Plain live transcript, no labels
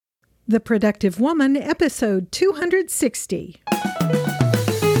The Productive Woman, episode 260.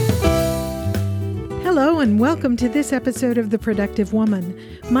 Hello and welcome to this episode of The Productive Woman.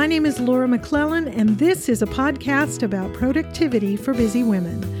 My name is Laura McClellan, and this is a podcast about productivity for busy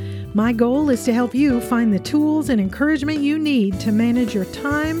women. My goal is to help you find the tools and encouragement you need to manage your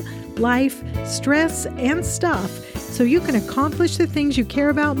time, life, stress, and stuff so you can accomplish the things you care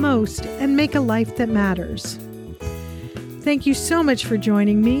about most and make a life that matters. Thank you so much for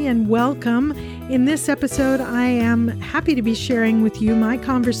joining me and welcome. In this episode, I am happy to be sharing with you my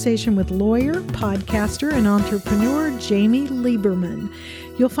conversation with lawyer, podcaster, and entrepreneur Jamie Lieberman.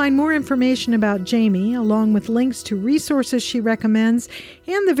 You'll find more information about Jamie, along with links to resources she recommends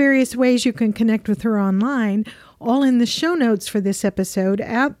and the various ways you can connect with her online, all in the show notes for this episode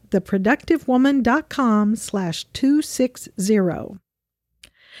at theproductivewoman.com/260.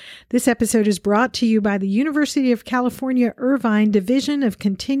 This episode is brought to you by the University of California, Irvine Division of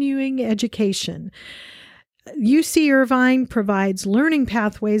Continuing Education. UC Irvine provides learning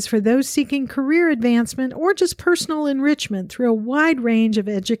pathways for those seeking career advancement or just personal enrichment through a wide range of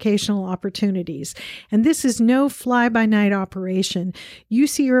educational opportunities. And this is no fly-by-night operation.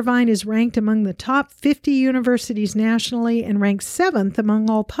 UC Irvine is ranked among the top 50 universities nationally and ranks 7th among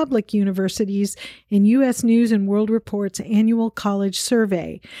all public universities in U.S. News and World Report's annual college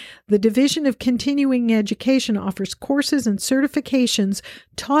survey. The Division of Continuing Education offers courses and certifications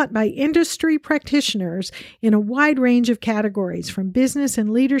taught by industry practitioners in a wide range of categories, from business and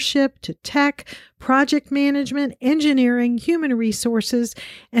leadership to tech, project management, engineering, human resources,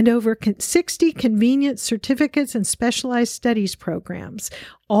 and over 60 convenient certificates and specialized studies programs,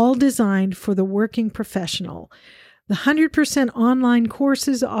 all designed for the working professional. The 100% online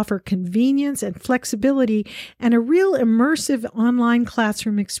courses offer convenience and flexibility and a real immersive online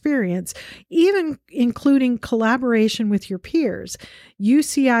classroom experience, even including collaboration with your peers.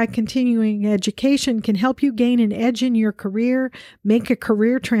 UCI Continuing Education can help you gain an edge in your career, make a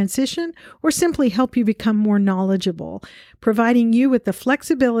career transition, or simply help you become more knowledgeable, providing you with the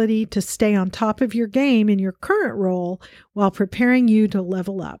flexibility to stay on top of your game in your current role while preparing you to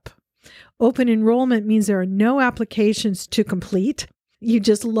level up. Open enrollment means there are no applications to complete. You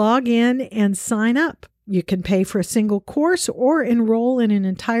just log in and sign up. You can pay for a single course or enroll in an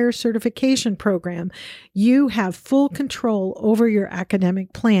entire certification program. You have full control over your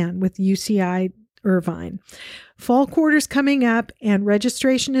academic plan with UCI Irvine. Fall quarter's coming up and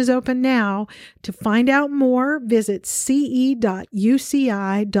registration is open now. To find out more, visit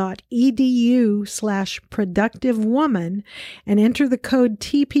ce.uci.edu/productivewoman and enter the code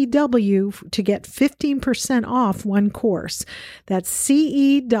TPW to get 15% off one course. That's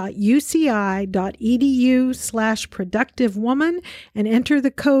ce.uci.edu/productivewoman and enter the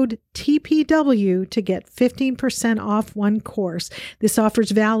code TPW to get 15% off one course. This offer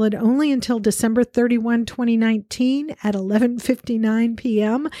is valid only until December 31, 2019. At 11:59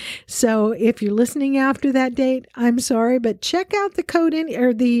 p.m. So if you're listening after that date, I'm sorry, but check out the code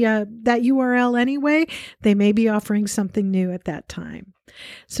that URL anyway. They may be offering something new at that time.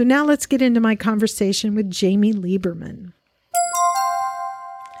 So now let's get into my conversation with Jamie Lieberman.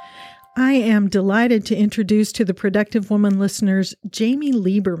 I am delighted to introduce to the Productive Woman listeners Jamie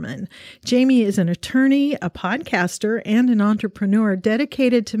Lieberman. Jamie is an attorney, a podcaster, and an entrepreneur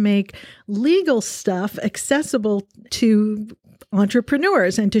dedicated to make legal stuff accessible to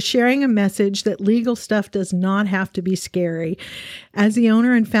entrepreneurs and to sharing a message that legal stuff does not have to be scary. As the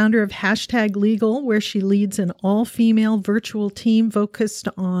owner and founder of #Legal, where she leads an all-female virtual team focused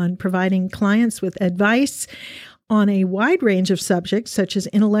on providing clients with advice on a wide range of subjects such as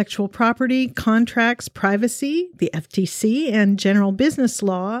intellectual property, contracts, privacy, the FTC, and general business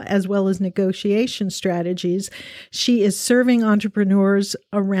law, as well as negotiation strategies. She is serving entrepreneurs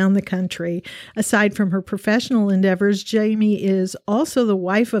around the country. Aside from her professional endeavors, Jamie is also the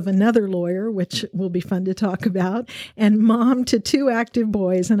wife of another lawyer, which will be fun to talk about, and mom to 2 active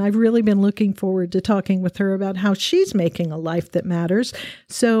boys. And I've really been looking forward to talking with her about how she's making a life that matters.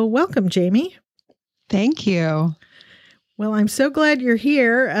 So welcome, Jamie. Thank you. Well, I'm so glad you're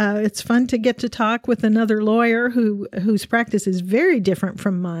here. It's fun to get to talk with another lawyer whose practice is very different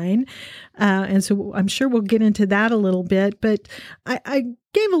from mine. And so I'm sure we'll get into that a little bit. But I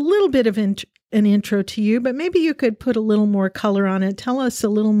gave a little bit of an intro to you, but maybe you could put a little more color on it. Tell us a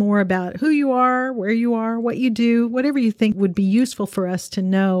little more about who you are, where you are, what you do, whatever you think would be useful for us to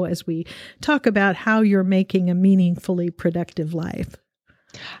know as we talk about how you're making a meaningfully productive life.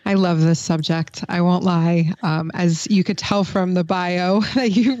 I love this subject. I won't lie. As you could tell from the bio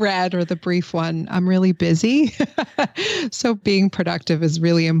that you read or the brief one, I'm really busy. So being productive is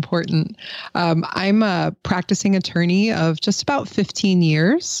really important. I'm a practicing attorney of just about 15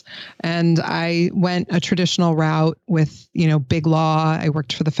 years, and I went a traditional route with, big law. I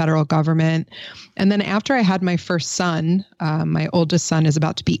worked for the federal government. And then after I had my first son, my oldest son is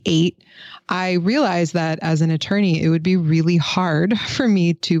about to be 8, I realized that as an attorney, it would be really hard for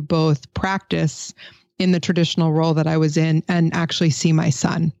me to both practice in the traditional role that I was in and actually see my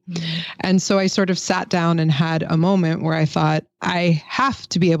son. Mm-hmm. And so I sort of sat down and had a moment where I thought, I have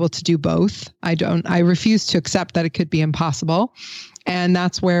to be able to do both. I refuse to accept that it could be impossible. And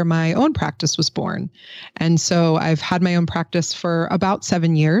that's where my own practice was born. And so I've had my own practice for about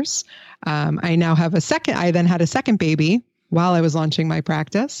 7 years. I now have I then had a second baby while I was launching my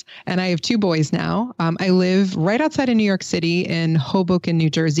practice. And I have 2 boys now. I live right outside of New York City in Hoboken,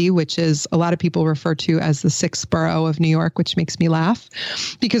 New Jersey, which is a lot of people refer to as the 6th borough of New York, which makes me laugh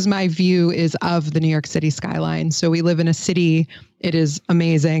because my view is of the New York City skyline. So we live in a city. It is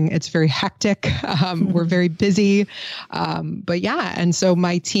amazing. It's very hectic. We're very busy. But yeah, and so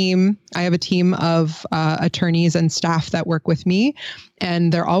I have a team of attorneys and staff that work with me,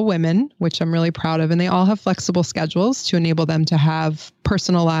 and they're all women, which I'm really proud of. And they all have flexible schedules to enable them to have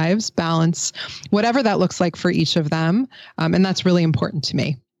personal lives, balance, whatever that looks like for each of them. And that's really important to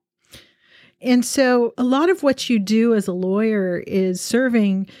me. And so a lot of what you do as a lawyer is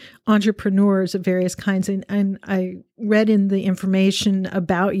serving entrepreneurs of various kinds. And I read in the information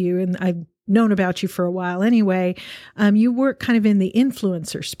about you, and I've known about you for a while anyway. You work kind of in the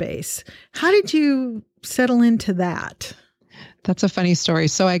influencer space. How did you settle into that? That's a funny story.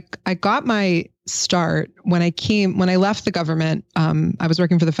 So I got my start when I left the government. I was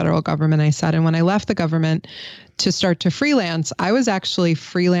working for the federal government, I said, and when I left the government to start to freelance, I was actually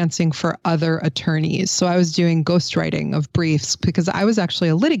freelancing for other attorneys. So I was doing ghostwriting of briefs because I was actually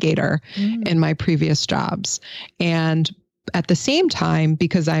a litigator in my previous jobs. And at the same time,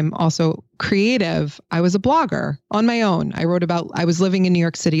 because I'm also creative, I was a blogger on my own. I was living in New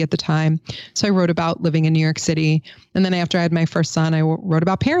York City at the time. So I wrote about living in New York City. And then after I had my first son, I wrote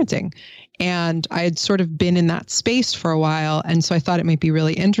about parenting. And I had sort of been in that space for a while. And so I thought it might be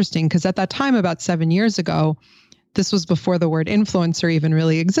really interesting because at that time, about 7 years ago, this was before the word influencer even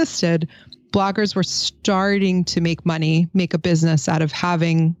really existed. Bloggers were starting to make money, make a business out of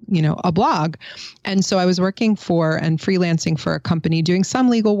having, a blog. And so I was working for and freelancing for a company, doing some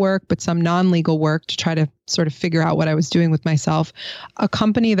legal work, but some non-legal work to try to sort of figure out what I was doing with myself. A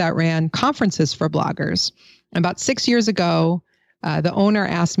company that ran conferences for bloggers. About 6 years ago, the owner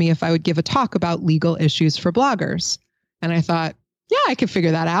asked me if I would give a talk about legal issues for bloggers. And I thought, yeah, I could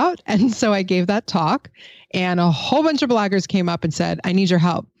figure that out. And so I gave that talk, and a whole bunch of bloggers came up and said, I need your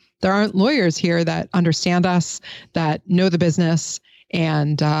help. There aren't lawyers here that understand us, that know the business,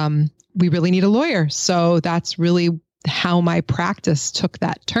 and we really need a lawyer. So that's really how my practice took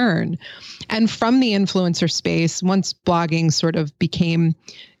that turn. And from the influencer space, once blogging sort of became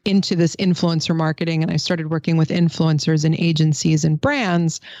into this influencer marketing and I started working with influencers and agencies and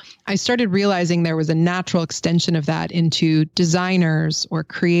brands, I started realizing there was a natural extension of that into designers or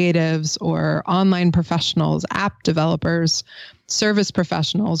creatives or online professionals, app developers, service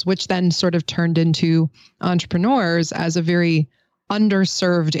professionals, which then sort of turned into entrepreneurs as a very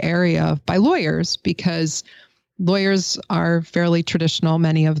underserved area by lawyers because lawyers are fairly traditional,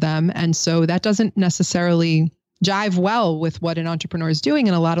 many of them. And so that doesn't necessarily jive well with what an entrepreneur is doing.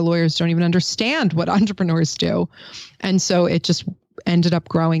 And a lot of lawyers don't even understand what entrepreneurs do. And so it just ended up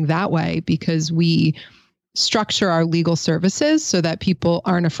growing that way because we structure our legal services so that people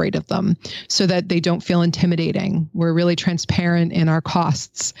aren't afraid of them, so that they don't feel intimidating. We're really transparent in our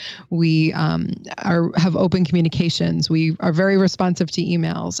costs. We have open communications. We are very responsive to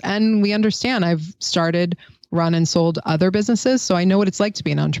emails. And we understand I've started, run, and sold other businesses. So I know what it's like to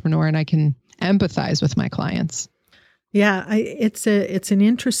be an entrepreneur, and I can empathize with my clients. Yeah, it's an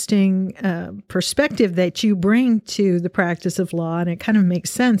interesting perspective that you bring to the practice of law, and it kind of makes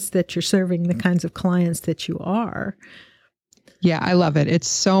sense that you're serving the kinds of clients that you are. Yeah, I love it. It's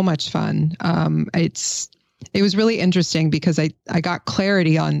so much fun. It was really interesting because I got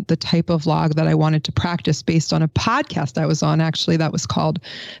clarity on the type of law that I wanted to practice based on a podcast I was on, actually, that was called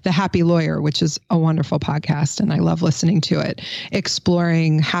The Happy Lawyer, which is a wonderful podcast. And I love listening to it,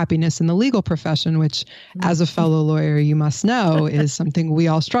 exploring happiness in the legal profession, which as a fellow lawyer, you must know is something we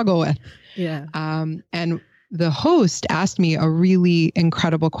all struggle with. Yeah. And the host asked me a really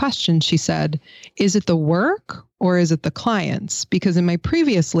incredible question. She said, is it the work or is it the clients? Because in my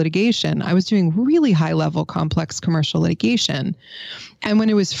previous litigation, I was doing really high level complex commercial litigation. And when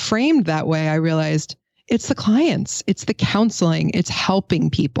it was framed that way, I realized it's the clients, it's the counseling, it's helping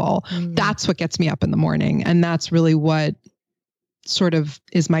people. That's what gets me up in the morning. And that's really what sort of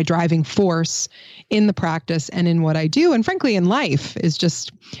is my driving force in the practice and in what I do. And frankly, in life, is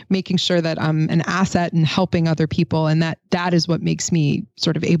just making sure that I'm an asset and helping other people. And that is what makes me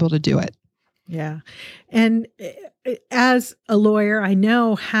sort of able to do it. Yeah. And as a lawyer, I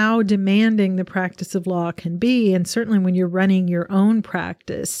know how demanding the practice of law can be. And certainly when you're running your own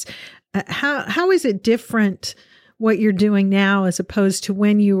practice, how is it different what you're doing now as opposed to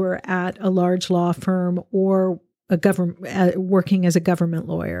when you were at a large law firm or working as a government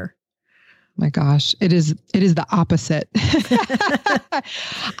lawyer? My gosh, it is the opposite.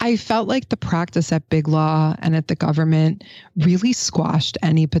 I felt like the practice at big law and at the government really squashed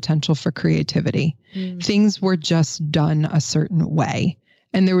any potential for creativity. Things were just done a certain way.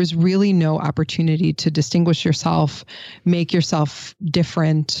 And there was really no opportunity to distinguish yourself, make yourself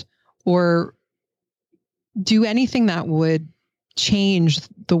different, or do anything that would change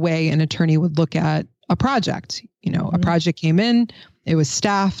the way an attorney would look at a project. A project came in, it was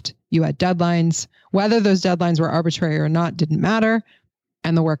staffed, you had deadlines. Whether those deadlines were arbitrary or not didn't matter,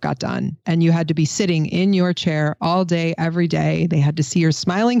 and the work got done. And you had to be sitting in your chair all day, every day. They had to see your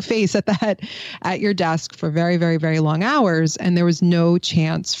smiling face at your desk for very, very, very long hours. And there was no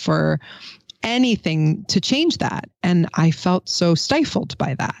chance for anything to change that. And I felt so stifled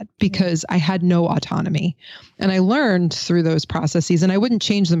by that because I had no autonomy. And I learned through those processes, and I wouldn't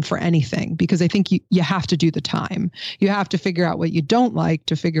change them for anything because I think you have to do the time. You have to figure out what you don't like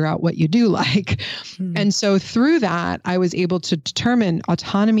to figure out what you do like. And so through that, I was able to determine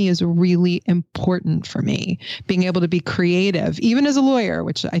autonomy is really important for me. Being able to be creative, even as a lawyer,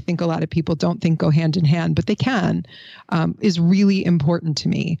 which I think a lot of people don't think go hand in hand, but they can, is really important to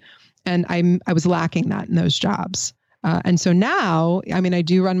me. And I was lacking that in those jobs. And so now, I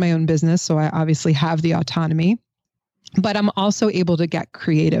do run my own business, so I obviously have the autonomy, but I'm also able to get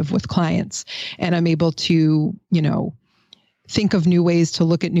creative with clients, and I'm able to, think of new ways to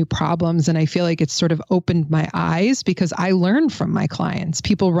look at new problems. And I feel like it's sort of opened my eyes because I learn from my clients,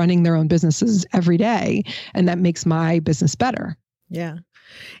 people running their own businesses every day, and that makes my business better. Yeah.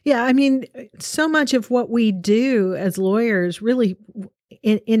 Yeah. So much of what we do as lawyers really,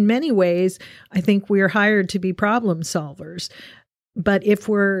 in many ways, I think we are hired to be problem solvers. But if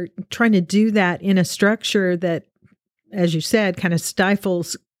we're trying to do that in a structure that, as you said, kind of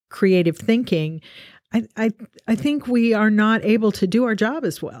stifles creative thinking, I think we are not able to do our job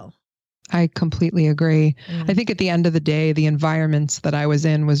as well. I completely agree. I think at the end of the day, the environments that I was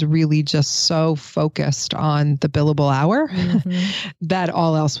in was really just so focused on the billable hour that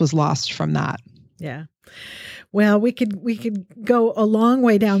all else was lost from that. Yeah. Well, we could go a long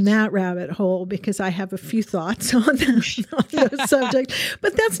way down that rabbit hole because I have a few thoughts on those subjects,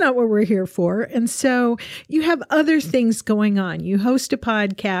 but that's not what we're here for. And so you have other things going on. You host a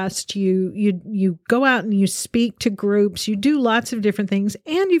podcast, you go out and you speak to groups, you do lots of different things,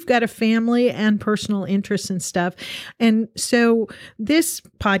 and you've got a family and personal interests and stuff. And so this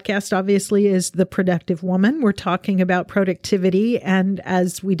podcast obviously is The Productive Woman. We're talking about productivity, and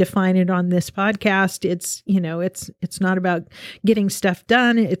as we define it on this podcast, it's not about getting stuff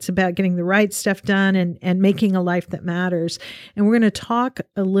done. It's about getting the right stuff done and making a life that matters. And we're going to talk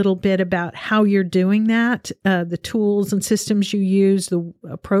a little bit about how you're doing that, the tools and systems you use, the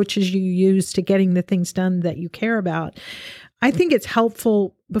approaches you use to getting the things done that you care about. I think it's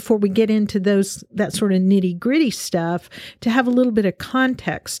helpful before we get into that sort of nitty-gritty stuff to have a little bit of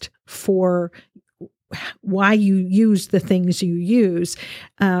context for why you use the things you use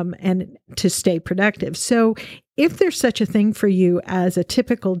and to stay productive. So if there's such a thing for you as a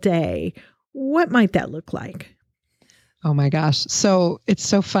typical day, what might that look like? Oh my gosh. So it's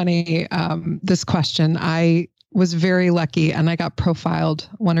so funny, this question. I was very lucky, and I got profiled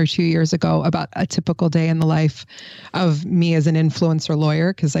 1 or 2 years ago about a typical day in the life of me as an influencer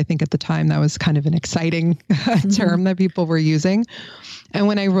lawyer, because I think at the time that was kind of an exciting term that people were using. And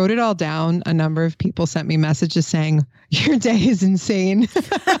when I wrote it all down, a number of people sent me messages saying, your day is insane.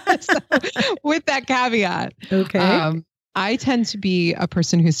 So, with that caveat. Okay. I tend to be a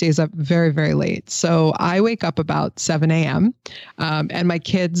person who stays up very, very late. So I wake up about 7 a.m. And my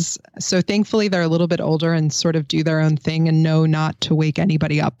kids, so thankfully they're a little bit older and sort of do their own thing and know not to wake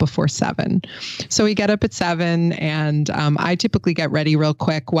anybody up before 7. So we get up at 7, and I typically get ready real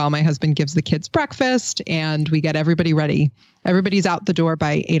quick while my husband gives the kids breakfast, and we get everybody ready. Everybody's out the door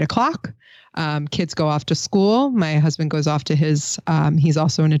by 8 o'clock. Kids go off to school. My husband goes off to his, he's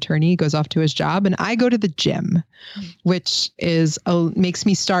also an attorney, goes off to his job, and I go to the gym, which is makes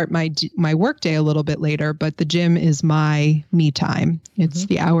me start my work day a little bit later, but the gym is my me time. It's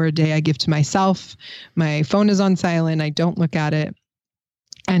the hour a day I give to myself. My phone is on silent. I don't look at it.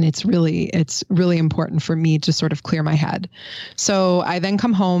 And it's really important for me to sort of clear my head. So I then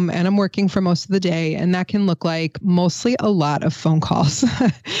come home and I'm working for most of the day, and that can look like mostly a lot of phone calls.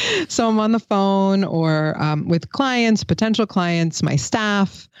 So I'm on the phone or with clients, potential clients, my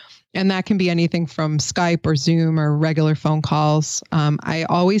staff. And that can be anything from Skype or Zoom or regular phone calls. I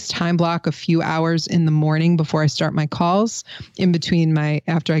always time block a few hours in the morning before I start my calls, in between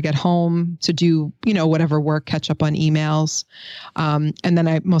after I get home to do, whatever work, catch up on emails. And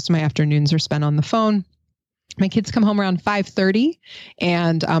then most of my afternoons are spent on the phone. My kids come home around 5:30,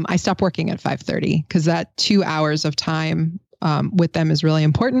 and I stop working at 5:30 because that 2 hours of time with them is really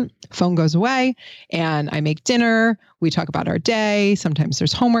important. Phone goes away and I make dinner. We talk about our day. Sometimes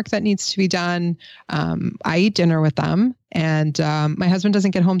there's homework that needs to be done. I eat dinner with them, and my husband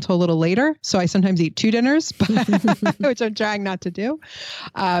doesn't get home till a little later. So I sometimes eat 2 dinners, which I'm trying not to do.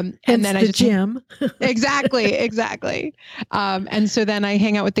 And then I just gym. Exactly. And so then I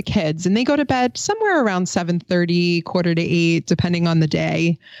hang out with the kids, and they go to bed somewhere around 7:30, 7:45, depending on the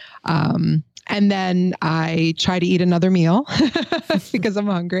day. And then I try to eat another meal because I'm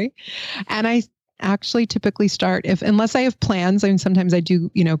hungry. And I actually typically start unless I have plans. I mean, sometimes I do,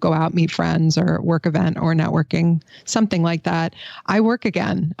 go out, meet friends or work event or networking, something like that. I work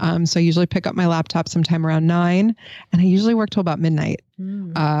again. So I usually pick up my laptop sometime around 9, and I usually work till about midnight.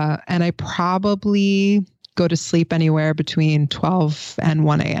 And I probably go to sleep anywhere between 12 and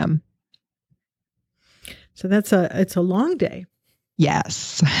 1 a.m. So it's a long day.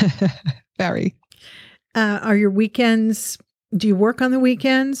 Yes. Very. Are your weekends, do you work on the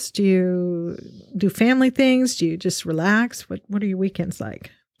weekends? Do you do family things? Do you just relax? What are your weekends like?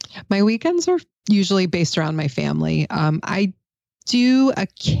 My weekends are usually based around my family. I do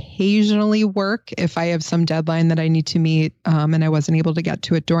occasionally work if I have some deadline that I need to meet, and I wasn't able to get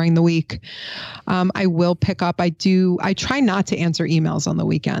to it during the week. I will pick up. I try not to answer emails on the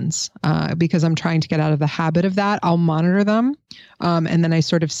weekends because I'm trying to get out of the habit of that. I'll monitor them, and then I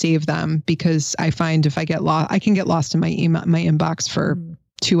sort of save them, because I find if I get lost, I can get lost in my inbox for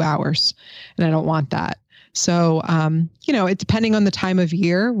 2 hours, and I don't want that. So, it's depending on the time of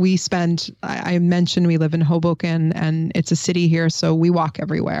year. I mentioned we live in Hoboken, and it's a city here, so we walk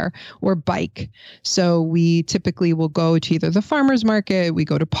everywhere or bike. So we typically will go to either the farmer's market, we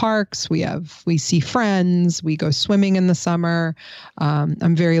go to parks, we see friends, we go swimming in the summer.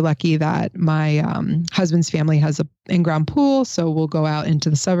 I'm very lucky that my husband's family has an in-ground pool, so we'll go out into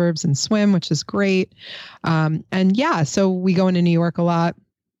the suburbs and swim, which is great. So we go into New York a lot,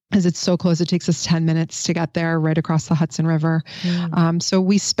 as it's so close. It takes us 10 minutes to get there, right across the Hudson River. So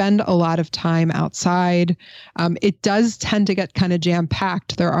we spend a lot of time outside. It does tend to get kind of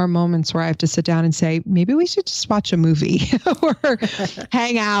jam-packed. There are moments where I have to sit down and say, maybe we should just watch a movie or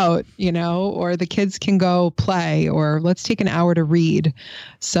hang out, or the kids can go play, or let's take an hour to read.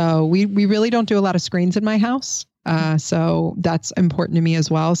 So we really don't do a lot of screens in my house. So that's important to me as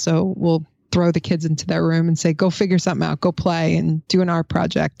well. So we'll throw the kids into their room and say, go figure something out, go play and do an art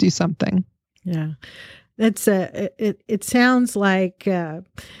project, do something. Yeah. That's it sounds like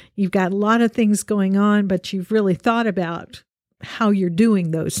you've got a lot of things going on, but you've really thought about how you're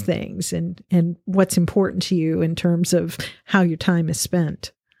doing those things and what's important to you in terms of how your time is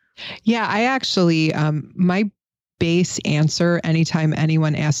spent. Yeah, I actually, my base answer anytime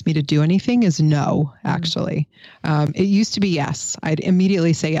anyone asks me to do anything is no, actually. It used to be yes. I'd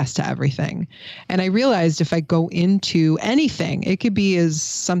immediately say yes to everything. And I realized if I go into anything, it could be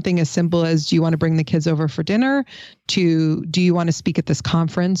something as simple as, do you want to bring the kids over for dinner? To, do you want to speak at this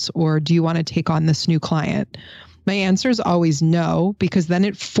conference? Or do you want to take on this new client? My answer is always no, because then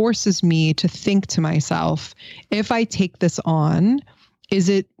it forces me to think to myself, if I take this on, is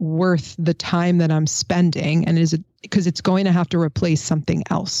it worth the time that I'm spending? And is it, because it's going to have to replace something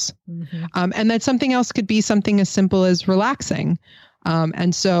else. And that something else could be something as simple as relaxing.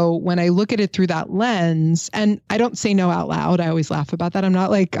 And so when I look at it through that lens, and I don't say no out loud, I always laugh about that. I'm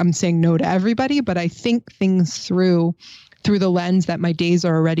not like I'm saying no to everybody, but I think things through the lens that my days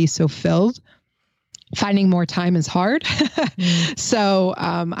are already so filled. Finding more time is hard. So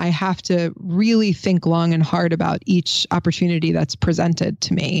I have to really think long and hard about each opportunity that's presented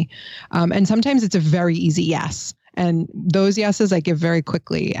to me. And sometimes it's a very easy yes. And those yeses I give very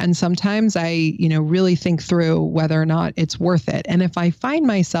quickly. And sometimes I, really think through whether or not it's worth it. And if I find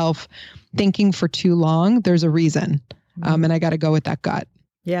myself thinking for too long, there's a reason. And I got to go with that gut.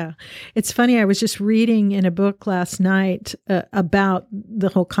 Yeah. It's funny. I was just reading in a book last night about the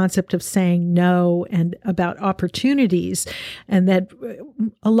whole concept of saying no and about opportunities, and that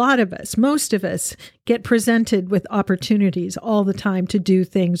a lot of us, most of us, get presented with opportunities all the time to do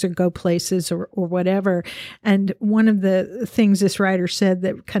things or go places or whatever. And one of the things this writer said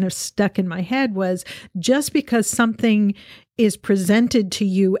that kind of stuck in my head was, just because something is presented to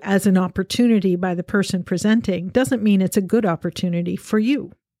you as an opportunity by the person presenting doesn't mean it's a good opportunity for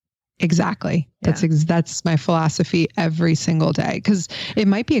you. Exactly. Yeah. That's my philosophy every single day, because it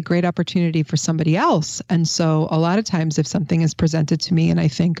might be a great opportunity for somebody else. And so a lot of times if something is presented to me and I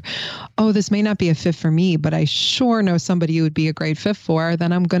think, oh, this may not be a fit for me, but I sure know somebody who would be a great fit for,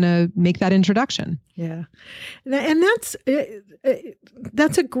 then I'm going to make that introduction. Yeah. And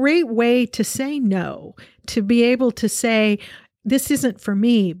that's a great way to say no, to be able to say, this isn't for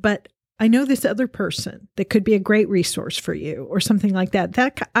me, but I know this other person that could be a great resource for you, or something like that.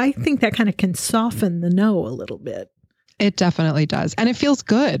 I think that kind of can soften the no a little bit. It definitely does. And it feels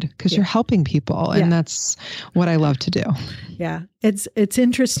good because you're helping people. And that's what I love to do. Yeah. It's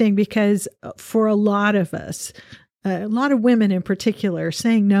interesting because for a lot of us, a lot of women in particular,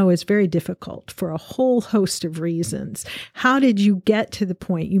 saying no is very difficult for a whole host of reasons. How did you get to the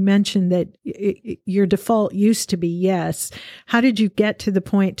point? You mentioned that your default used to be yes. How did you get to the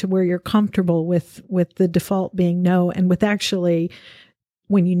point to where you're comfortable with the default being no, and with actually,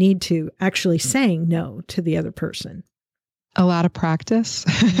 when you need to, actually saying no to the other person? A lot of practice.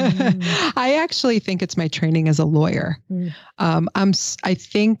 I actually think it's my training as a lawyer. I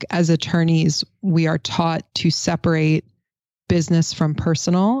think as attorneys, we are taught to separate business from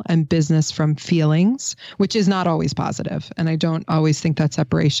personal and business from feelings, which is not always positive. And I don't always think that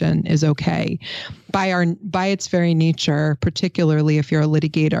separation is okay. By its very nature, particularly if you're a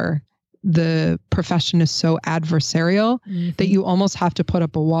litigator, the profession is so adversarial that you almost have to put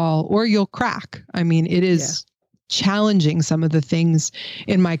up a wall or you'll crack. I mean, it is challenging, some of the things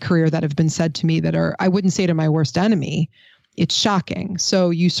in my career that have been said to me that are, I wouldn't say to my worst enemy. It's shocking.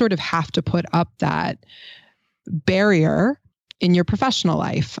 So you sort of have to put up that barrier in your professional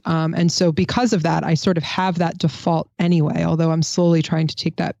life. And so because of that, I sort of have that default anyway, although I'm slowly trying to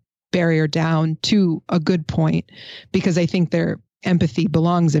take that barrier down to a good point, because I think their empathy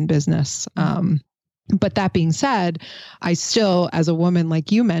belongs in business. But that being said, I still, as a woman,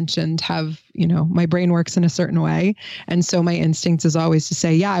 like you mentioned, have, my brain works in a certain way. And so my instinct is always to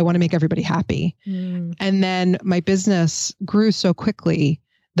say, yeah, I want to make everybody happy. And then my business grew so quickly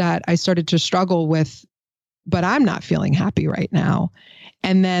that I started to struggle with, but I'm not feeling happy right now.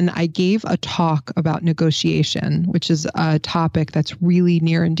 And then I gave a talk about negotiation, which is a topic that's really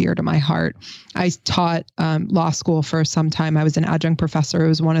near and dear to my heart. I taught law school for some time. I was an adjunct professor. It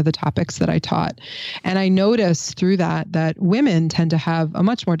was one of the topics that I taught. And I noticed through that women tend to have a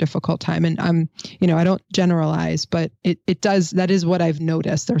much more difficult time. And I don't generalize, but it does. That is what I've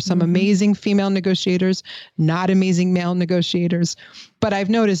noticed. There are some amazing female negotiators, not amazing male negotiators. But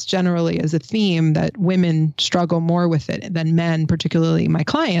I've noticed generally as a theme that women struggle more with it than men, particularly my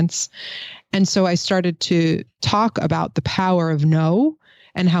clients. And so I started to talk about the power of no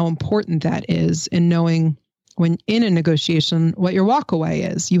and how important that is in knowing when in a negotiation, what your walk away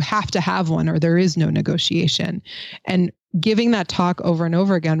is. You have to have one or there is no negotiation. And giving that talk over and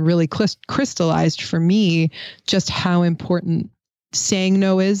over again really crystallized for me just how important saying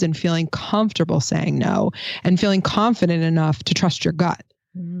no is, and feeling comfortable saying no, and feeling confident enough to trust your gut,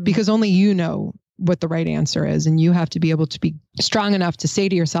 because only you know what the right answer is. And you have to be able to be strong enough to say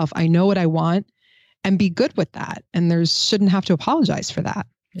to yourself, I know what I want, and be good with that. And shouldn't have to apologize for that.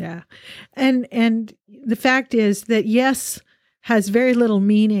 Yeah. And the fact is that yes has very little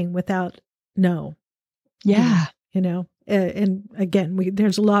meaning without no. Yeah. And again,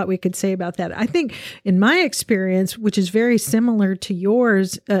 there's a lot we could say about that. I think in my experience, which is very similar to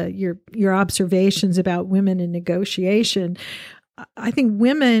yours, your observations about women in negotiation, I think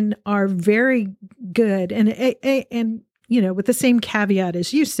women are very good. And with the same caveat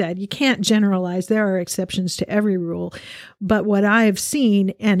as you said, you can't generalize. There are exceptions to every rule. But what I have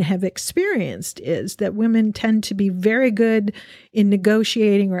seen and have experienced is that women tend to be very good in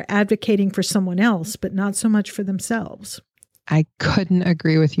negotiating or advocating for someone else, but not so much for themselves. I couldn't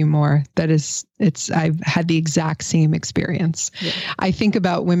agree with you more. I've had the exact same experience. Yeah. I think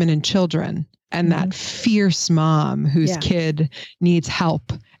about women and children and that fierce mom whose kid needs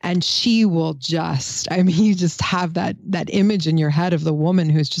help. And she will you just have that image in your head of the woman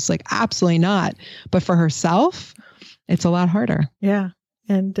who's just like, absolutely not. But for herself, it's a lot harder. Yeah.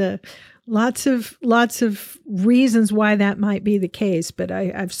 And Lots of reasons why that might be the case, but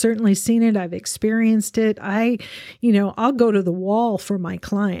I've certainly seen it. I've experienced it. I'll go to the wall for my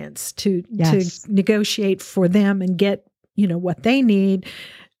clients to negotiate for them and get, what they need.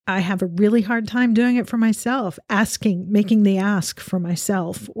 I have a really hard time doing it for myself, making the ask for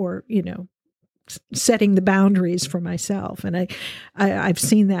myself, or, setting the boundaries for myself. And I've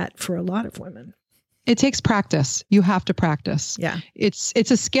seen that for a lot of women. It takes practice. You have to practice. Yeah. It's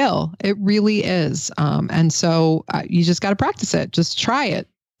a skill. It really is. And so you just got to practice it. Just try it.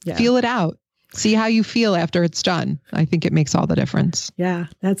 Yeah. Feel it out. See how you feel after it's done. I think it makes all the difference. Yeah,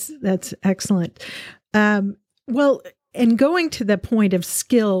 that's excellent. Well, and going to the point of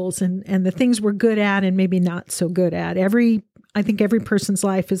skills and the things we're good at and maybe not so good at, I think every person's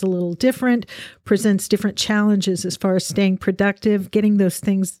life is a little different, presents different challenges as far as staying productive, getting those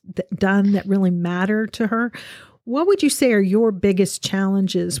things done that really matter to her. What would you say are your biggest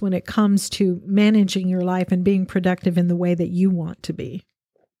challenges when it comes to managing your life and being productive in the way that you want to be?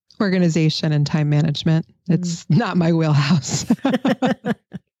 Organization and time management. It's not my wheelhouse.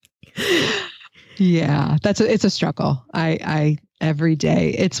 Yeah, it's a struggle. I every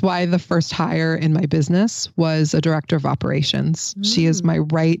day. It's why the first hire in my business was a director of operations. She is my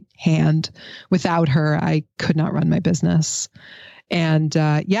right hand. Without her, I could not run my business. And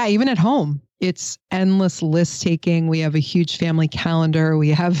even at home, it's endless list taking. We have a huge family calendar. We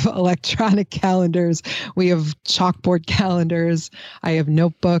have electronic calendars. We have chalkboard calendars. I have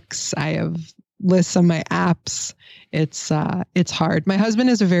notebooks. I have lists on my apps. It's hard. My husband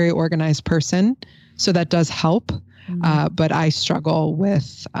is a very organized person, so that does help. But I struggle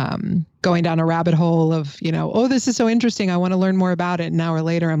with going down a rabbit hole of, this is so interesting. I want to learn more about it. An hour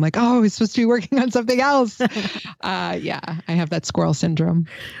later, I'm like, oh, we're supposed to be working on something else. I have that squirrel syndrome.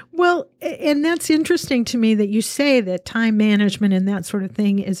 Well, and that's interesting to me that you say that time management and that sort of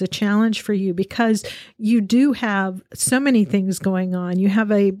thing is a challenge for you, because you do have so many things going on. You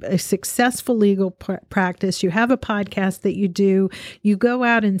have a successful legal practice. You have a podcast that you do. You go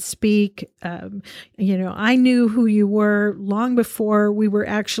out and speak. I knew who you were long before we were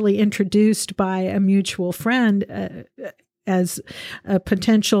actually introduced by a mutual friend as a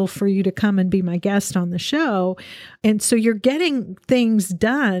potential for you to come and be my guest on the show. And so you're getting things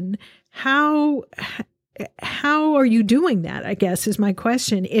done. How are you doing that, I guess, is my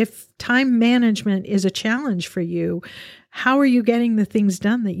question. If time management is a challenge for you, how are you getting the things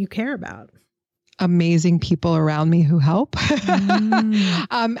done that you care about? Amazing people around me who help.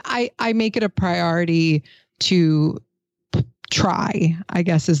 I make it a priority to try, I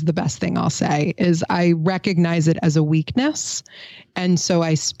guess is the best thing I'll say, is I recognize it as a weakness. And so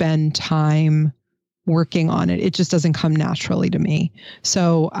I spend time working on it. It just doesn't come naturally to me.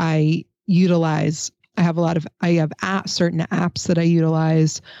 So I have certain apps that I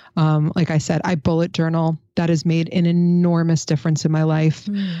utilize. Like I said, I bullet journal. That has made an enormous difference in my life.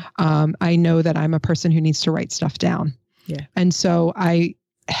 I know that I'm a person who needs to write stuff down. Yeah. And so I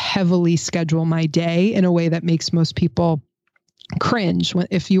heavily schedule my day in a way that makes most people cringe.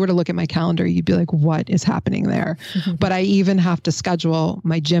 If you were to look at my calendar, you'd be like, what is happening there? But I even have to schedule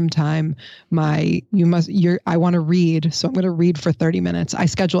my gym time. I want to read, so I'm going to read for 30 minutes. I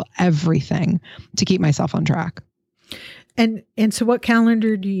schedule everything to keep myself on track. And so what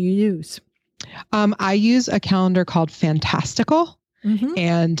calendar do you use? I use a calendar called Fantastical,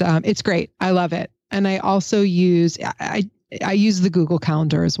 and it's great. I love it. And I also use, I use the Google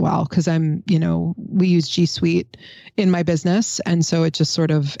Calendar as well, because we use G Suite in my business. And so it just sort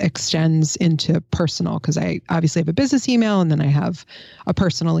of extends into personal, because I obviously have a business email and then I have a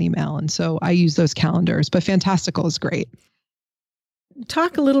personal email. And so I use those calendars, but Fantastical is great.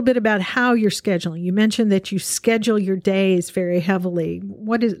 Talk a little bit about how you're scheduling. You mentioned that you schedule your days very heavily.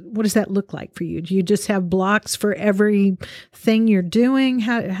 What does that look like for you? Do you just have blocks for everything you're doing?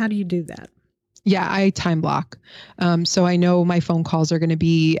 How do you do that? Yeah, I time block. So I know my phone calls are going to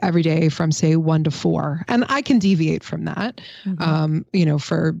be every day from, say, 1 to 4. And I can deviate from that,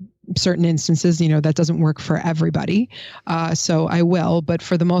 for certain instances, that doesn't work for everybody. So I will, but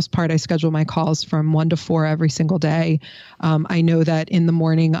for the most part, I schedule my calls from 1 to 4 every single day. I know that in the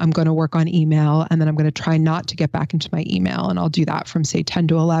morning, I'm going to work on email, and then I'm going to try not to get back into my email. And I'll do that from, say, 10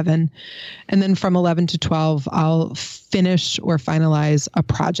 to 11. And then from 11 to 12, I'll finish or finalize a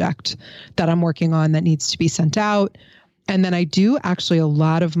project that I'm working on that needs to be sent out. And then I do actually a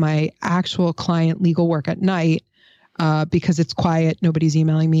lot of my actual client legal work at night. Because it's quiet, nobody's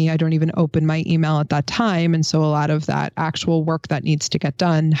emailing me. I don't even open my email at that time. And so a lot of that actual work that needs to get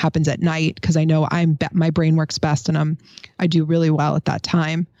done happens at night, because I know my brain works best and I do really well at that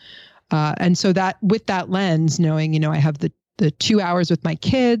time. And so that with that lens, knowing, I have the the 2 hours with my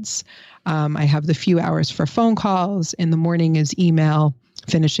kids. I have the few hours for phone calls. In the morning is email,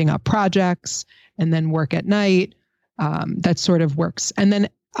 finishing up projects, and then work at night. That sort of works. And then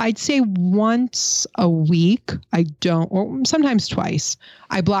I'd say once a week, or sometimes twice,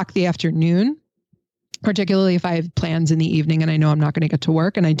 I block the afternoon, particularly if I have plans in the evening and I know I'm not going to get to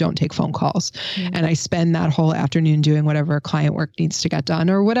work, and I don't take phone calls. Mm-hmm. And I spend that whole afternoon doing whatever client work needs to get done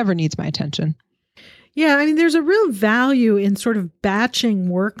or whatever needs my attention. Yeah, I mean, there's a real value in sort of batching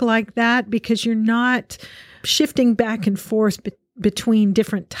work like that, because you're not shifting back and forth between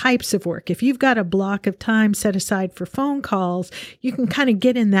different types of work. If you've got a block of time set aside for phone calls, you can kind of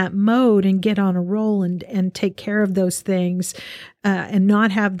get in that mode and get on a roll and take care of those things and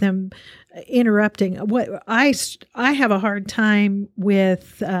not have them interrupting. What I have a hard time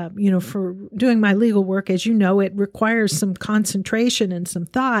with, for doing my legal work, as you know, it requires some concentration and some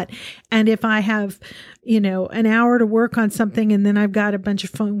thought. And if I have, an hour to work on something, and then I've got a bunch of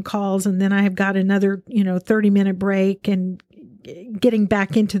phone calls, and then I have got another, 30-minute break and getting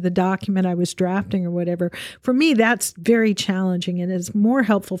back into the document I was drafting or whatever, for me, that's very challenging. And it's more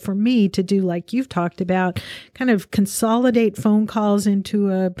helpful for me to do, like you've talked about, kind of consolidate phone calls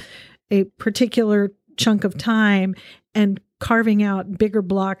into a particular chunk of time and carving out bigger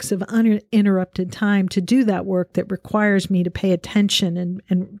blocks of uninterrupted time to do that work that requires me to pay attention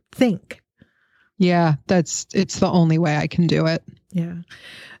and think. Yeah, it's the only way I can do it. Yeah.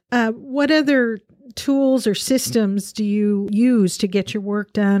 What other tools or systems do you use to get your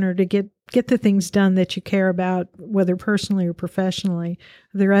work done or to get the things done that you care about, whether personally or professionally?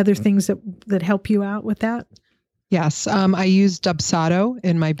 Are there other things that help you out with that? Yes. I use Dubsado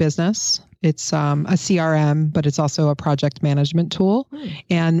in my business. It's a CRM, but it's also a project management tool.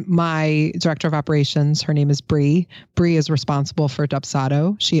 And my director of operations, her name is Bree. Bree is responsible for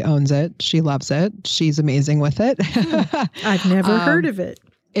Dubsado. She owns it. She loves it. She's amazing with it. I've never heard of it.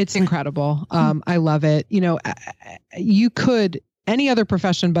 It's incredible. I love it. Any other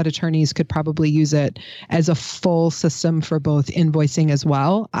profession but attorneys could probably use it as a full system for both invoicing as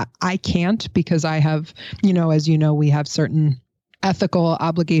well. I can't, because I have, as you know, we have certain ethical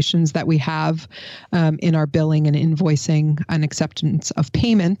obligations that we have in our billing and invoicing and acceptance of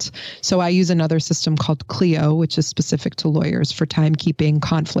payment. So I use another system called Clio, which is specific to lawyers for timekeeping,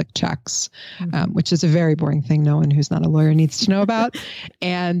 conflict checks, which is a very boring thing no one who's not a lawyer needs to know about.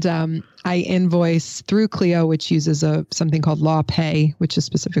 And I invoice through Clio, which uses something called Law Pay, which is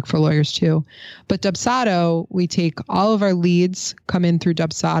specific for lawyers too. But Dubsado, we take all of our leads, come in through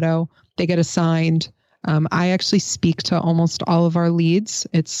Dubsado, they get assigned. I actually speak to almost all of our leads.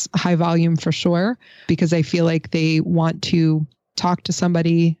 It's high volume for sure, because I feel like they want to talk to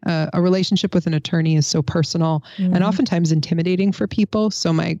somebody. A relationship with an attorney is so personal and oftentimes intimidating for people.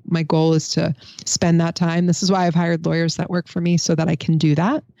 So my goal is to spend that time. This is why I've hired lawyers that work for me, so that I can do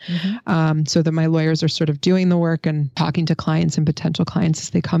that. So that my lawyers are sort of doing the work and talking to clients and potential clients as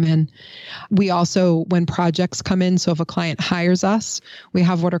they come in. We also, when projects come in, so if a client hires us, we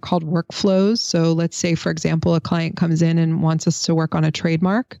have what are called workflows. So let's say, for example, a client comes in and wants us to work on a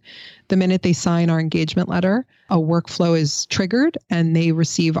trademark. The minute they sign our engagement letter, a workflow is triggered and they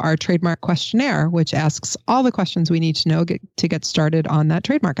receive our trademark questionnaire, which asks all the questions we need to know to get started on that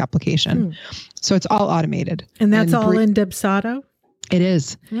trademark application. So it's all automated. And that's all in Dubsado? It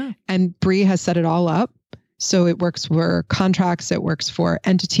is. Yeah. And Bree has set it all up. So it works for contracts, it works for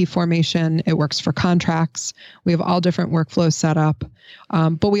entity formation, it works for contracts. We have all different workflows set up,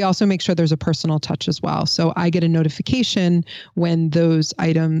 but we also make sure there's a personal touch as well. So I get a notification when those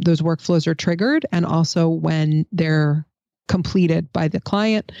workflows are triggered, and also when they're completed by the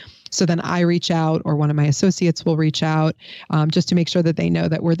client. So then I reach out, or one of my associates will reach out, just to make sure that they know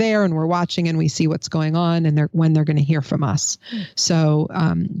that we're there and we're watching and we see what's going on and when they're going to hear from us. So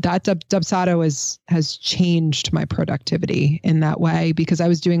that Dubsado has changed my productivity in that way, because I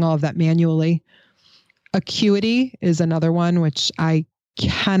was doing all of that manually. Acuity is another one, which I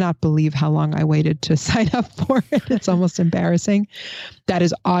cannot believe how long I waited to sign up for it. It's almost embarrassing. That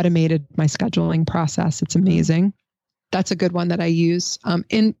has automated my scheduling process. It's amazing. That's a good one that I use.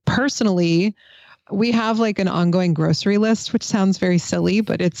 Personally, we have like an ongoing grocery list, which sounds very silly,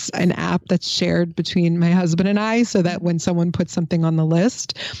 but it's an app that's shared between my husband and I, so that when someone puts something on the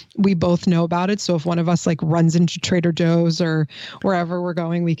list, we both know about it. So if one of us like runs into Trader Joe's or wherever we're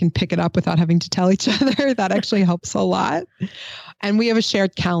going, we can pick it up without having to tell each other. That actually helps a lot. And we have a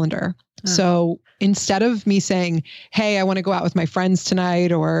shared calendar. So instead of me saying, hey, I want to go out with my friends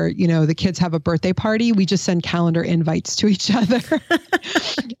tonight, or, the kids have a birthday party, we just send calendar invites to each other.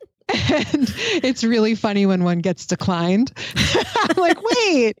 And it's really funny when one gets declined. I'm like,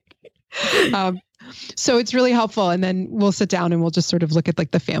 wait. So it's really helpful. And then we'll sit down and we'll just sort of look at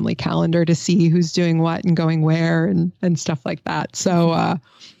like the family calendar to see who's doing what and going where and stuff like that. So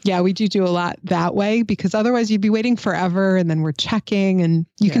yeah, we do a lot that way, because otherwise you'd be waiting forever and then we're checking and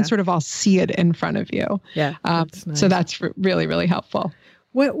you can sort of all see it in front of you. Yeah. That's nice. So that's really, really helpful.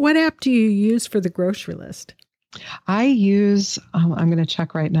 What app do you use for the grocery list? I use, I'm going to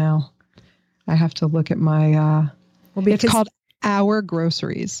check right now. I have to look at my, it's called Our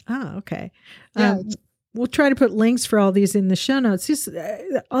Groceries. Oh, okay. Yeah, we'll try to put links for all these in the show notes. Just,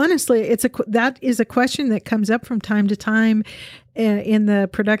 honestly, that is a question that comes up from time to time in the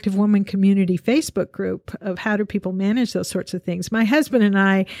Productive Woman Community Facebook group of how do people manage those sorts of things. My husband and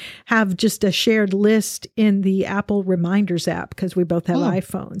I have just a shared list in the Apple Reminders app because we both have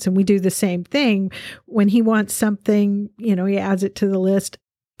iPhones, and we do the same thing. When he wants something, he adds it to the list.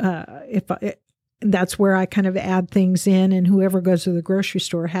 That's where I kind of add things in, and whoever goes to the grocery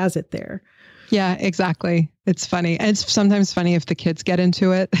store has it there. Yeah, exactly. It's funny. And it's sometimes funny if the kids get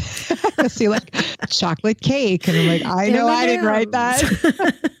into it. I see like chocolate cake. And I'm like, I know I didn't write that.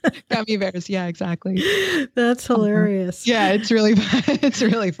 Gummy bears. Yeah, exactly. That's hilarious. Yeah, it's really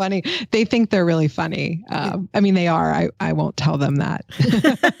funny. They think they're really funny. I mean, they are. I won't tell them that.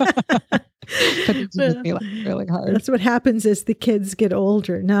 But it's just me really hard. That's what happens as the kids get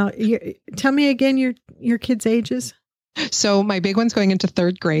older. Now, tell me again your kids' ages. So my big one's going into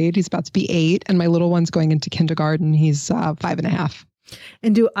 3rd grade. He's about to be 8. And my little one's going into kindergarten. He's 5.5.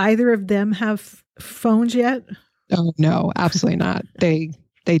 And do either of them have phones yet? Oh, no, absolutely not. They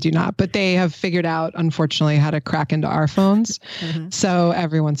do not. But they have figured out, unfortunately, how to crack into our phones. So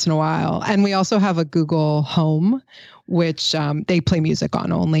every once in a while. And we also have a Google Home, which they play music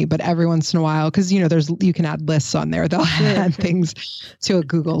on only, but every once in a while, because, you can add lists on there. They'll add things to a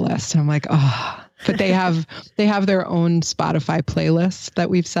Google list. And I'm like, oh. But they have their own Spotify playlist that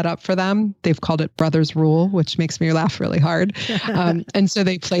we've set up for them. They've called it Brothers Rule, which makes me laugh really hard. And so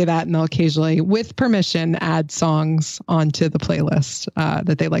they play that, and they'll occasionally, with permission, add songs onto the playlist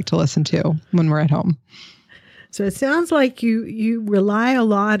that they like to listen to when we're at home. So it sounds like you rely a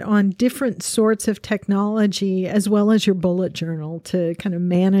lot on different sorts of technology as well as your bullet journal to kind of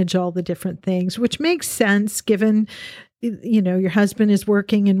manage all the different things, which makes sense given your husband is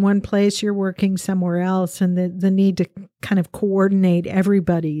working in one place, you're working somewhere else, and the need to kind of coordinate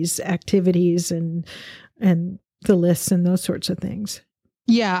everybody's activities and the lists and those sorts of things.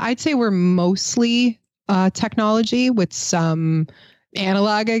 Yeah, I'd say we're mostly technology with some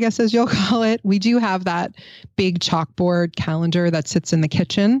analog, I guess, as you'll call it. We do have that big chalkboard calendar that sits in the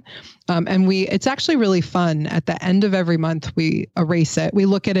kitchen. And it's actually really fun. At the end of every month, we erase it. We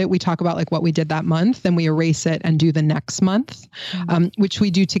look at it. We talk about like what we did that month, then we erase it and do the next month, which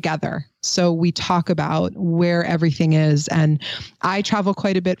we do together. So we talk about where everything is. And I travel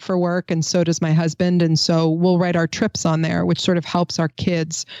quite a bit for work, and so does my husband. And so we'll write our trips on there, which sort of helps our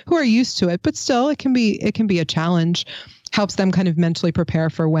kids who are used to it, but still it can be a challenge. Helps them kind of mentally prepare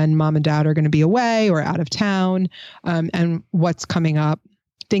for when mom and dad are going to be away or out of town, and what's coming up,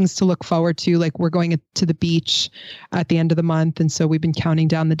 things to look forward to. Like we're going to the beach at the end of the month. And so we've been counting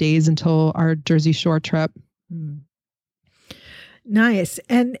down the days until our Jersey Shore trip. Nice.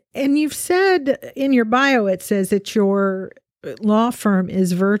 And you've said in your bio, it says that your law firm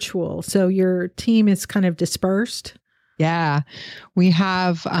is virtual. So your team is kind of dispersed. Yeah, we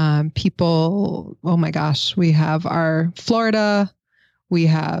have people, oh my gosh, we have our Florida, we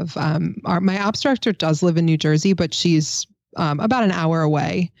have my ops director does live in New Jersey, but she's about an hour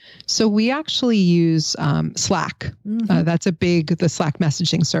away. So we actually use Slack. That's the Slack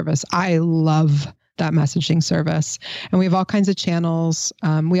messaging service. I love that messaging service. And we have all kinds of channels.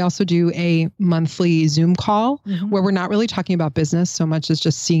 We also do a monthly Zoom call where we're not really talking about business so much as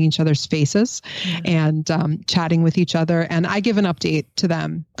just seeing each other's faces and chatting with each other. And I give an update to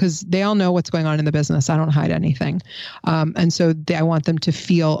them because they all know what's going on in the business. I don't hide anything. And so I want them to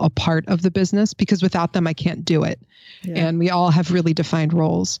feel a part of the business because without them, I can't do it. Yeah. And we all have really defined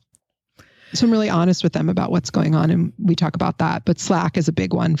roles. So I'm really honest with them about what's going on. And we talk about that. But Slack is a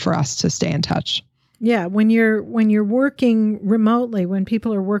big one for us to stay in touch. Yeah, when you're working remotely, when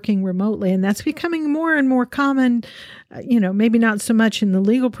people are working remotely, and that's becoming more and more common, maybe not so much in the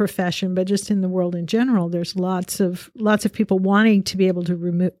legal profession, but just in the world in general. There's lots of people wanting to be able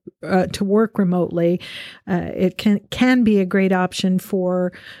to work remotely. It can be a great option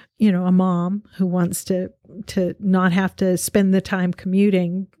for a mom who wants to not have to spend the time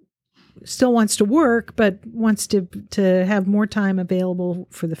commuting. Still wants to work, but wants to have more time available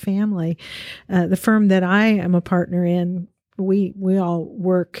for the family. The firm that I am a partner in, we all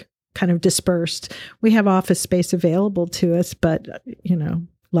work kind of dispersed. We have office space available to us, but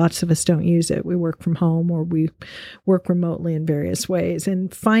lots of us don't use it. We work from home or we work remotely in various ways,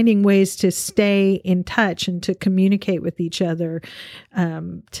 and finding ways to stay in touch and to communicate with each other,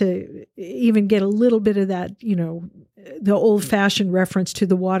 to even get a little bit of that, the old-fashioned reference to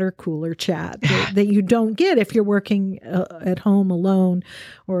the water cooler chat that you don't get if you're working at home alone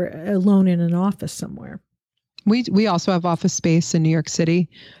or alone in an office somewhere. We also have office space in New York City.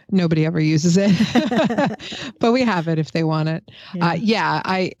 Nobody ever uses it, but we have it if they want it. Yeah.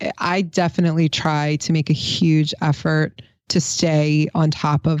 I definitely try to make a huge effort to stay on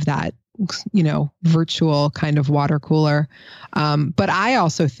top of that, virtual kind of water cooler. But I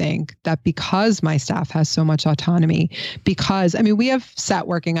also think that because my staff has so much autonomy, we have set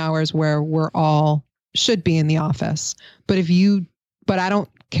working hours where we're all should be in the office, but I don't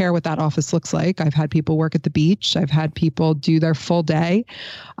care what that office looks like. I've had people work at the beach. I've had people do their full day.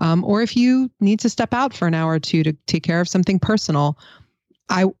 Or if you need to step out for an hour or two to take care of something personal,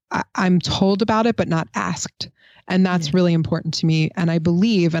 I'm told about it, but not asked. And that's really important to me. And I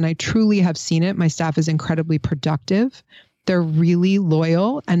believe, and I truly have seen it, my staff is incredibly productive. They're really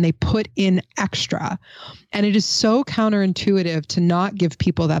loyal and they put in extra. And it is so counterintuitive to not give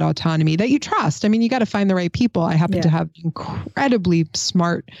people that autonomy that you trust. You got to find the right people. I happen to have an incredibly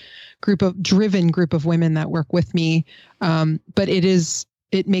smart driven group of women that work with me. But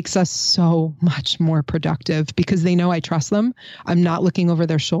it makes us so much more productive because they know I trust them. I'm not looking over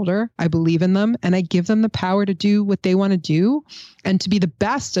their shoulder. I believe in them and I give them the power to do what they want to do and to be the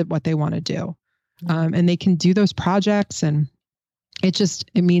best at what they want to do. And they can do those projects, and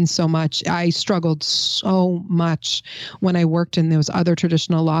it means so much. I struggled so much when I worked in those other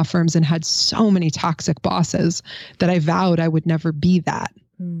traditional law firms and had so many toxic bosses that I vowed I would never be that.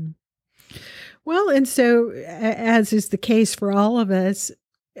 Well, and so as is the case for all of us,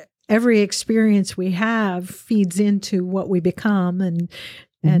 every experience we have feeds into what we become.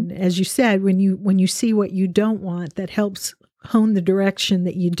 And as you said, when you see what you don't want, that helps hone the direction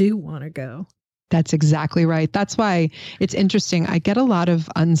that you do want to go. That's exactly right. That's why it's interesting. I get a lot of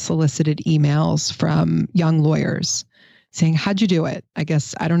unsolicited emails from young lawyers saying, how'd you do it? I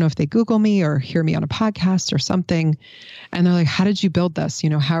guess, I don't know if they Google me or hear me on a podcast or something. And they're like, how did you build this?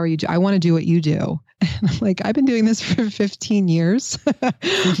 How are you? I want to do what you do. And I'm like, I've been doing this for 15 years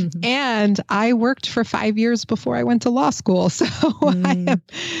and I worked for 5 years before I went to law school. So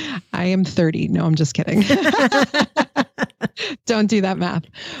I am 30. No, I'm just kidding. Don't do that math.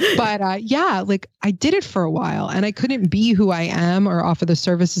 But I did it for a while and I couldn't be who I am or offer the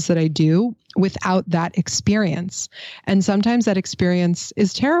services that I do without that experience. And sometimes that experience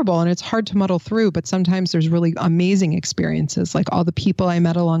is terrible and it's hard to muddle through, but sometimes there's really amazing experiences, like all the people I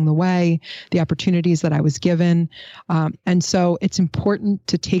met along the way, the opportunities that I was given. And so it's important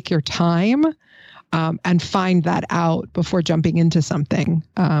to take your time and find that out before jumping into something.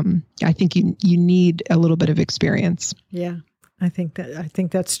 I think you need a little bit of experience. Yeah, I think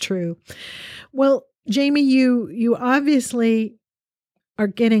that's true. Well, Jamie, you obviously are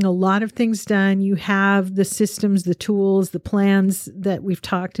getting a lot of things done. You have the systems, the tools, the plans that we've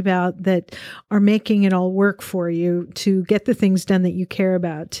talked about that are making it all work for you to get the things done that you care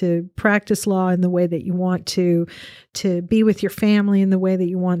about, to practice law in the way that you want to be with your family in the way that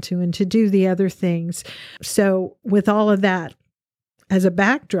you want to, and to do the other things. So with all of that as a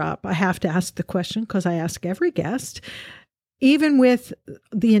backdrop, I have to ask the question, because I ask every guest, even with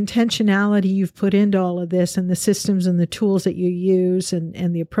the intentionality you've put into all of this and the systems and the tools that you use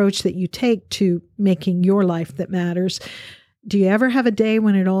and the approach that you take to making your life that matters, do you ever have a day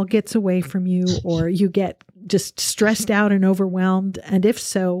when it all gets away from you or you get just stressed out and overwhelmed? And if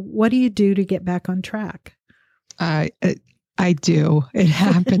so, what do you do to get back on track? I do. It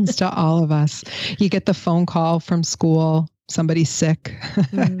happens to all of us. You get the phone call from school, somebody's sick.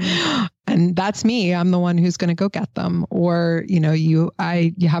 And that's me. I'm the one who's going to go get them. Or, you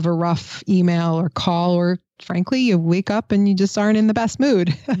have a rough email or call, or frankly, you wake up and you just aren't in the best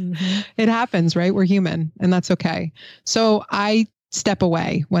mood. It happens, right? We're human, and that's okay. So I step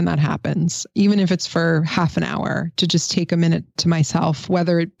away when that happens, even if it's for half an hour, to just take a minute to myself,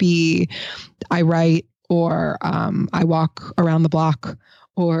 whether it be I write or I walk around the block,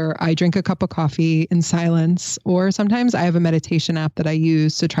 or I drink a cup of coffee in silence, or sometimes I have a meditation app that I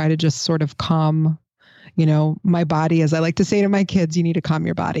use to try to just sort of calm, my body. As I like to say to my kids, you need to calm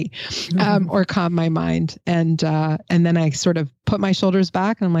your body, or calm my mind. And then I sort of put my shoulders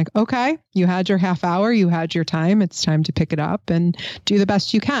back and I'm like, okay, you had your half hour, you had your time. It's time to pick it up and do the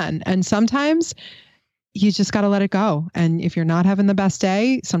best you can. And sometimes you just got to let it go. And if you're not having the best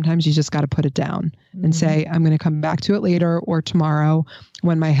day, sometimes you just got to put it down and say, I'm going to come back to it later or tomorrow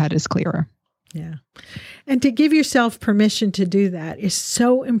when my head is clearer. Yeah. And to give yourself permission to do that is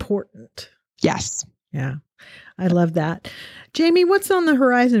so important. Yes. Yeah. I love that. Jamie, what's on the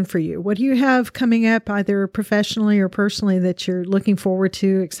horizon for you? What do you have coming up, either professionally or personally, that you're looking forward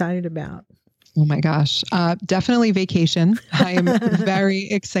to, excited about? Oh my gosh. Definitely vacation. I am very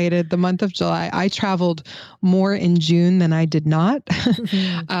excited. The month of July, I traveled more in June than I did not.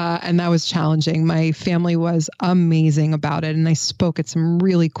 And that was challenging. My family was amazing about it. And I spoke at some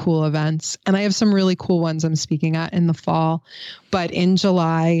really cool events. And I have some really cool ones I'm speaking at in the fall. But in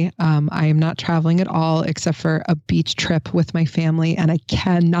July, I am not traveling at all except for a beach trip with my family. And I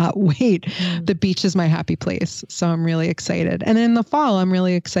cannot wait. The beach is my happy place. So I'm really excited. And in the fall, I'm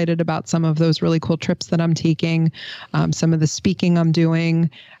really excited about some of those really cool trips that I'm taking, some of the speaking I'm doing.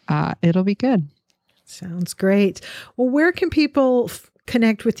 It'll be good. Sounds great. Well, where can people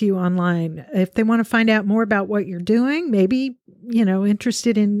connect with you online if they want to find out more about what you're doing? Maybe,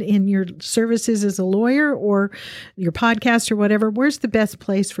 interested in your services as a lawyer or your podcast or whatever. Where's the best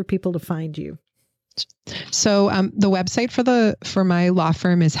place for people to find you? So the website for my law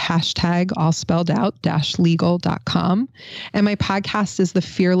firm is # all spelled out -legal.com. And my podcast is the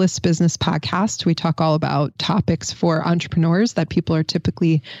Fearless Business Podcast. We talk all about topics for entrepreneurs that people are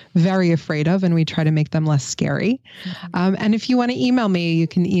typically very afraid of, and we try to make them less scary. And if you want to email me, you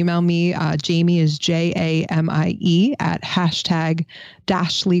can email me. Jamie is JAMIE at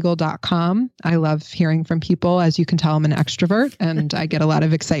 #-legal.com. I love hearing from people. As you can tell, I'm an extrovert, and I get a lot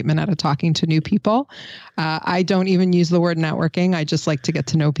of excitement out of talking to new people. I don't even use the word networking. I just like to get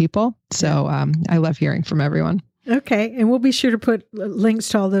to know people. So I love hearing from everyone. Okay. And we'll be sure to put links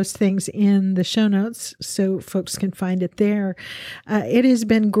to all those things in the show notes so folks can find it there. It has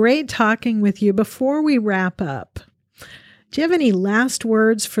been great talking with you. Before we wrap up, do you have any last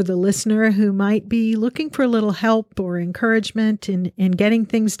words for the listener who might be looking for a little help or encouragement in getting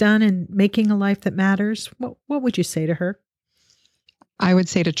things done and making a life that matters? What would you say to her? I would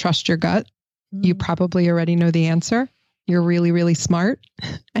say to trust your gut. You probably already know the answer. You're really, really smart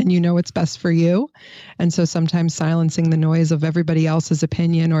and you know what's best for you. And so sometimes silencing the noise of everybody else's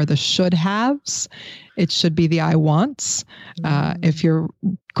opinion or the should haves, it should be the I wants. If you're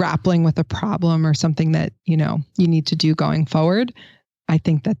grappling with a problem or something that, you need to do going forward, I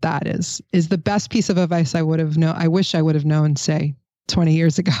think that is the best piece of advice I wish I would have known, say, 20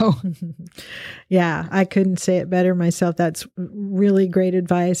 years ago. Yeah, I couldn't say it better myself. That's really great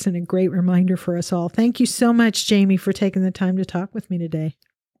advice and a great reminder for us all. Thank you so much, Jamie, for taking the time to talk with me today.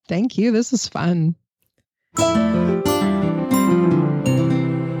 Thank you. This is fun.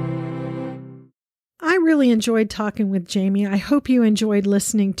 I really enjoyed talking with Jamie. I hope you enjoyed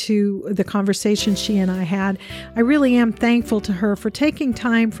listening to the conversation she and I had. I really am thankful to her for taking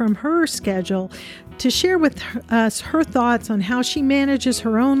time from her schedule to share with us her thoughts on how she manages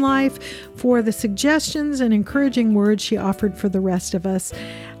her own life, for the suggestions and encouraging words she offered for the rest of us.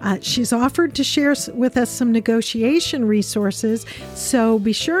 She's offered to share with us some negotiation resources, so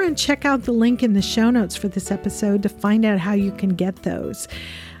be sure and check out the link in the show notes for this episode to find out how you can get those.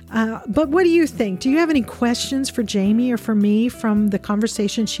 But what do you think? Do you have any questions for Jamie or for me from the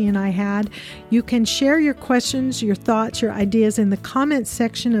conversation she and I had? You can share your questions, your thoughts, your ideas in the comments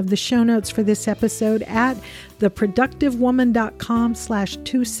section of the show notes for this episode at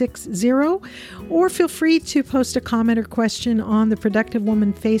theproductivewoman.com/260, or feel free to post a comment or question on the Productive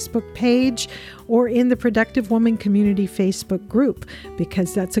Woman Facebook page or in the Productive Woman Community Facebook group,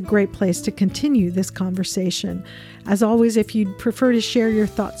 because that's a great place to continue this conversation. As always, if you'd prefer to share your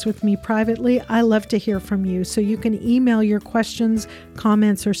thoughts with me privately, I love to hear from you. So you can email your questions,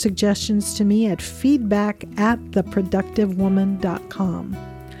 comments, or suggestions to me at feedback@theproductivewoman.com.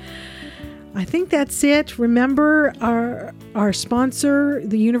 I think that's it. Remember our sponsor,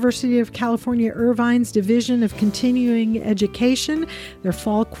 the University of California, Irvine's Division of Continuing Education. Their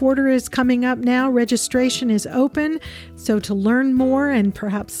fall quarter is coming up now. Registration is open. So to learn more and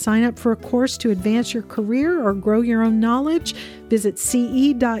perhaps sign up for a course to advance your career or grow your own knowledge, visit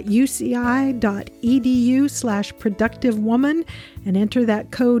ce.uci.edu/productivewoman and enter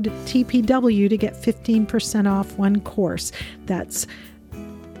that code TPW to get 15% off one course. That's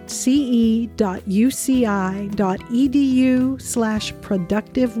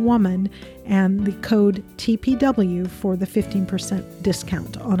ce.uci.edu/productivewoman and the code TPW for the 15%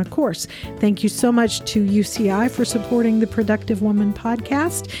 discount on a course. Thank you so much to UCI for supporting the Productive Woman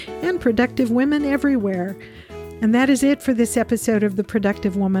podcast and productive women everywhere. And that is it for this episode of The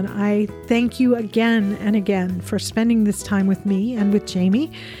Productive Woman. I thank you again and again for spending this time with me and with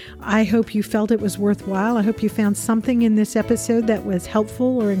Jamie. I hope you felt it was worthwhile. I hope you found something in this episode that was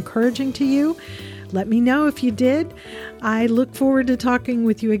helpful or encouraging to you. Let me know if you did. I look forward to talking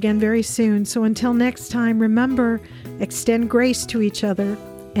with you again very soon. So until next time, remember, extend grace to each other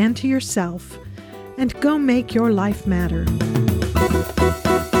and to yourself, and go make your life matter.